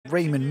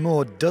Raymond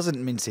Moore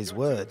doesn't mince his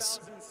words.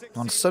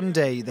 On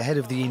Sunday, the head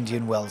of the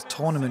Indian Wells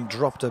tournament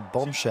dropped a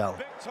bombshell,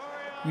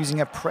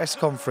 using a press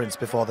conference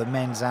before the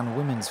men's and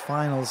women's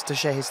finals to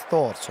share his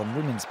thoughts on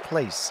women's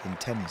place in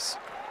tennis.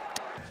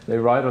 They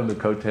ride on the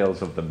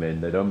coattails of the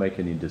men. They don't make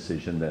any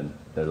decision, then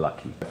they're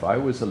lucky. If I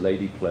was a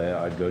lady player,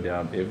 I'd go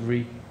down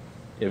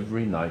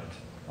every night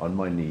on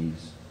my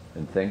knees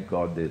and thank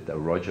God that a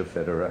Roger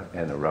Federer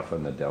and a Rafa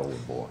Nadal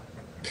were born,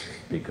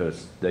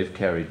 because they've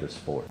carried the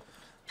sport.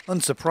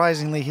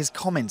 Unsurprisingly, his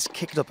comments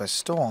kicked up a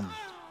storm.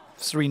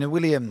 Serena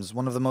Williams,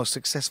 one of the most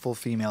successful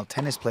female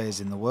tennis players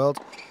in the world,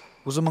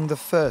 was among the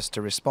first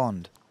to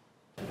respond.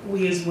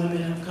 We as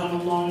women have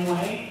come a long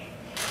way,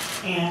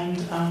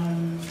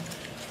 and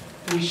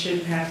we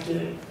shouldn't have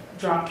to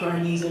drop to our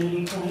knees at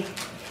any point.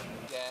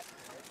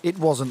 It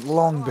wasn't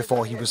long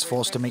before he was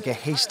forced to make a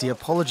hasty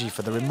apology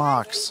for the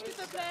remarks.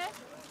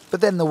 But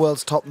then the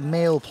world's top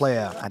male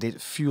player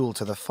added fuel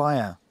to the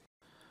fire.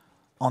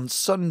 On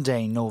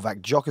Sunday, Novak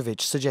Djokovic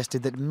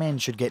suggested that men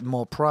should get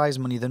more prize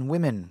money than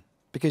women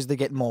because they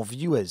get more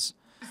viewers.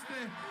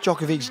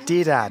 Djokovic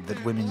did add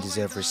that women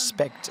deserve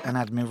respect and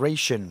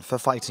admiration for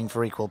fighting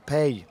for equal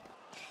pay.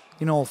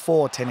 In all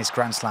 4 tennis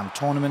Grand Slam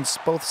tournaments,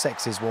 both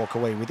sexes walk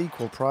away with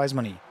equal prize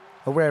money,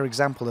 a rare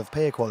example of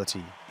pay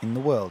equality in the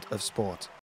world of sport.